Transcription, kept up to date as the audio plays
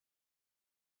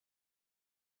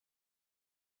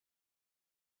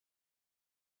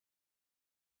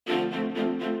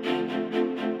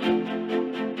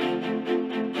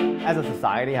As a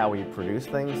society, how we produce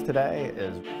things today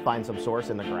is find some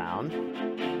source in the ground,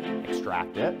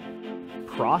 extract it,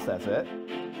 process it,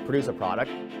 produce a product,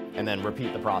 and then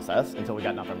repeat the process until we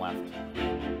got nothing left.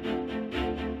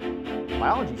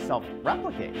 Biology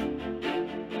self-replicates.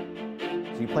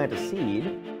 So you plant a seed,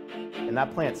 and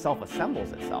that plant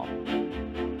self-assembles itself.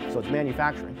 So it's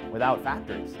manufacturing without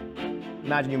factories.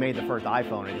 Imagine you made the first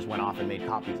iPhone and it just went off and made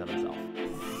copies of itself.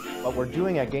 What we're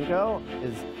doing at Ginkgo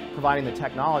is providing the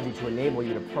technology to enable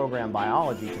you to program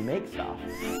biology to make stuff.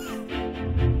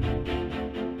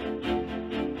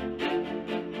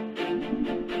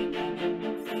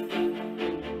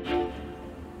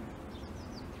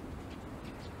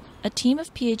 A team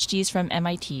of PhDs from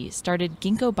MIT started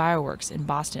Ginkgo Bioworks in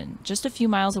Boston, just a few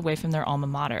miles away from their alma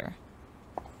mater.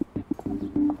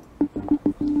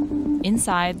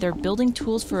 Inside, they're building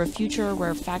tools for a future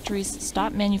where factories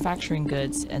stop manufacturing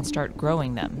goods and start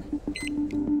growing them.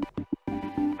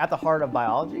 At the heart of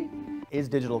biology is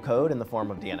digital code in the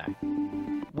form of DNA.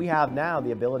 We have now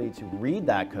the ability to read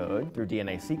that code through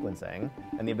DNA sequencing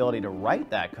and the ability to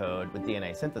write that code with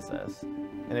DNA synthesis.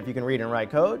 And if you can read and write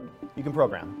code, you can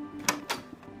program.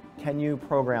 Can you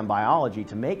program biology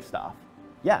to make stuff?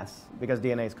 Yes, because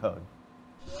DNA is code.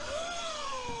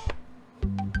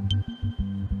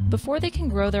 Before they can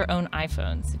grow their own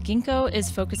iPhones, Ginkgo is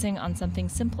focusing on something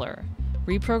simpler,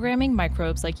 reprogramming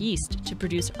microbes like yeast to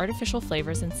produce artificial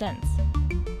flavors and scents.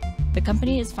 The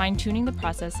company is fine-tuning the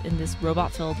process in this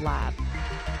robot-filled lab.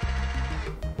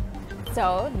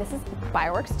 So this is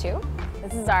Bioworks 2.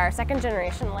 This is our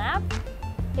second-generation lab.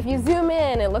 If you zoom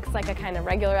in, it looks like a kind of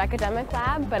regular academic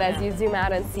lab, but as you zoom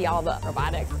out and see all the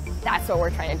robotics, that's what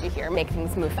we're trying to do here, make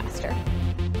things move faster.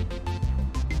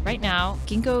 Right now,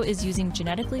 Ginkgo is using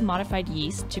genetically modified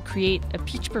yeast to create a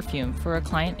peach perfume for a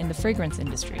client in the fragrance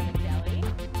industry.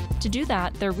 To do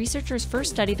that, their researchers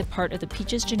first study the part of the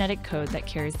peach's genetic code that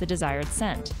carries the desired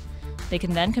scent. They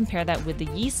can then compare that with the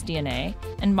yeast DNA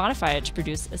and modify it to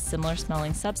produce a similar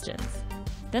smelling substance.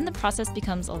 Then the process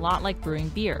becomes a lot like brewing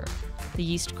beer. The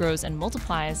yeast grows and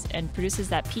multiplies and produces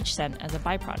that peach scent as a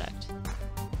byproduct.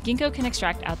 Ginkgo can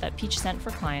extract out that peach scent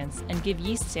for clients and give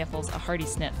yeast samples a hearty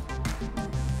sniff.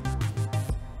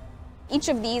 Each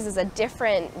of these is a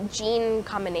different gene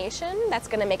combination that's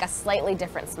going to make a slightly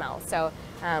different smell. So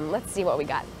let's see what we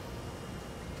got.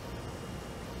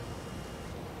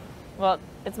 Well,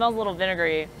 it smells a little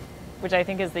vinegary, which I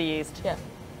think is the yeast. Yeah.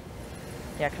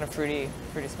 Yeah, kind of fruity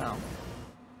smell.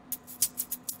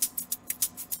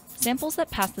 Samples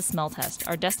that pass the smell test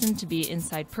are destined to be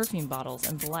inside perfume bottles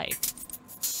and the like.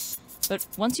 But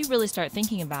once you really start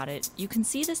thinking about it, you can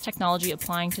see this technology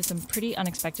applying to some pretty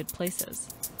unexpected places.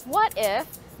 What if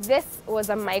this was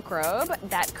a microbe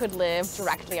that could live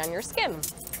directly on your skin?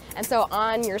 And so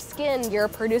on your skin, you're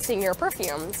producing your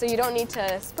perfume. So you don't need to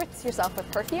spritz yourself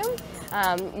with perfume.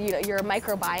 Your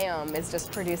microbiome is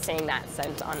just producing that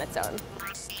scent on its own.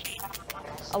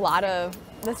 A lot of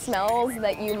the smells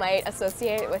that you might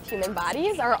associate with human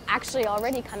bodies are actually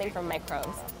already coming from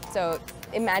microbes. So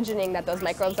imagining that those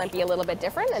microbes might be a little bit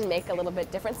different and make a little bit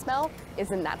different smell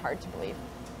isn't that hard to believe.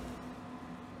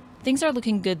 Things are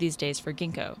looking good these days for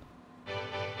Ginkgo.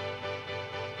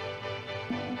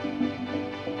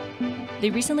 They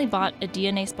recently bought a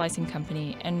DNA splicing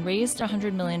company and raised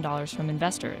 $100 million from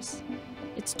investors.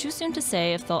 It's too soon to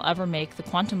say if they'll ever make the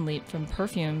quantum leap from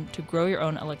perfume to grow your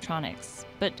own electronics,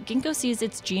 but Ginkgo sees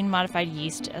its gene-modified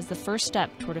yeast as the first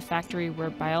step toward a factory where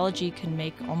biology can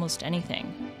make almost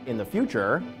anything. In the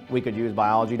future, we could use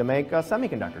biology to make a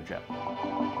semiconductor chip.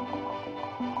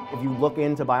 If you look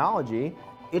into biology,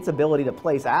 its ability to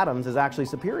place atoms is actually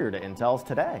superior to Intel's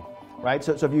today, right?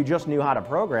 So if you just knew how to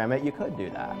program it, you could do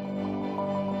that.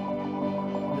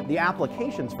 The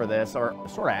applications for this are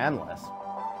sort of endless.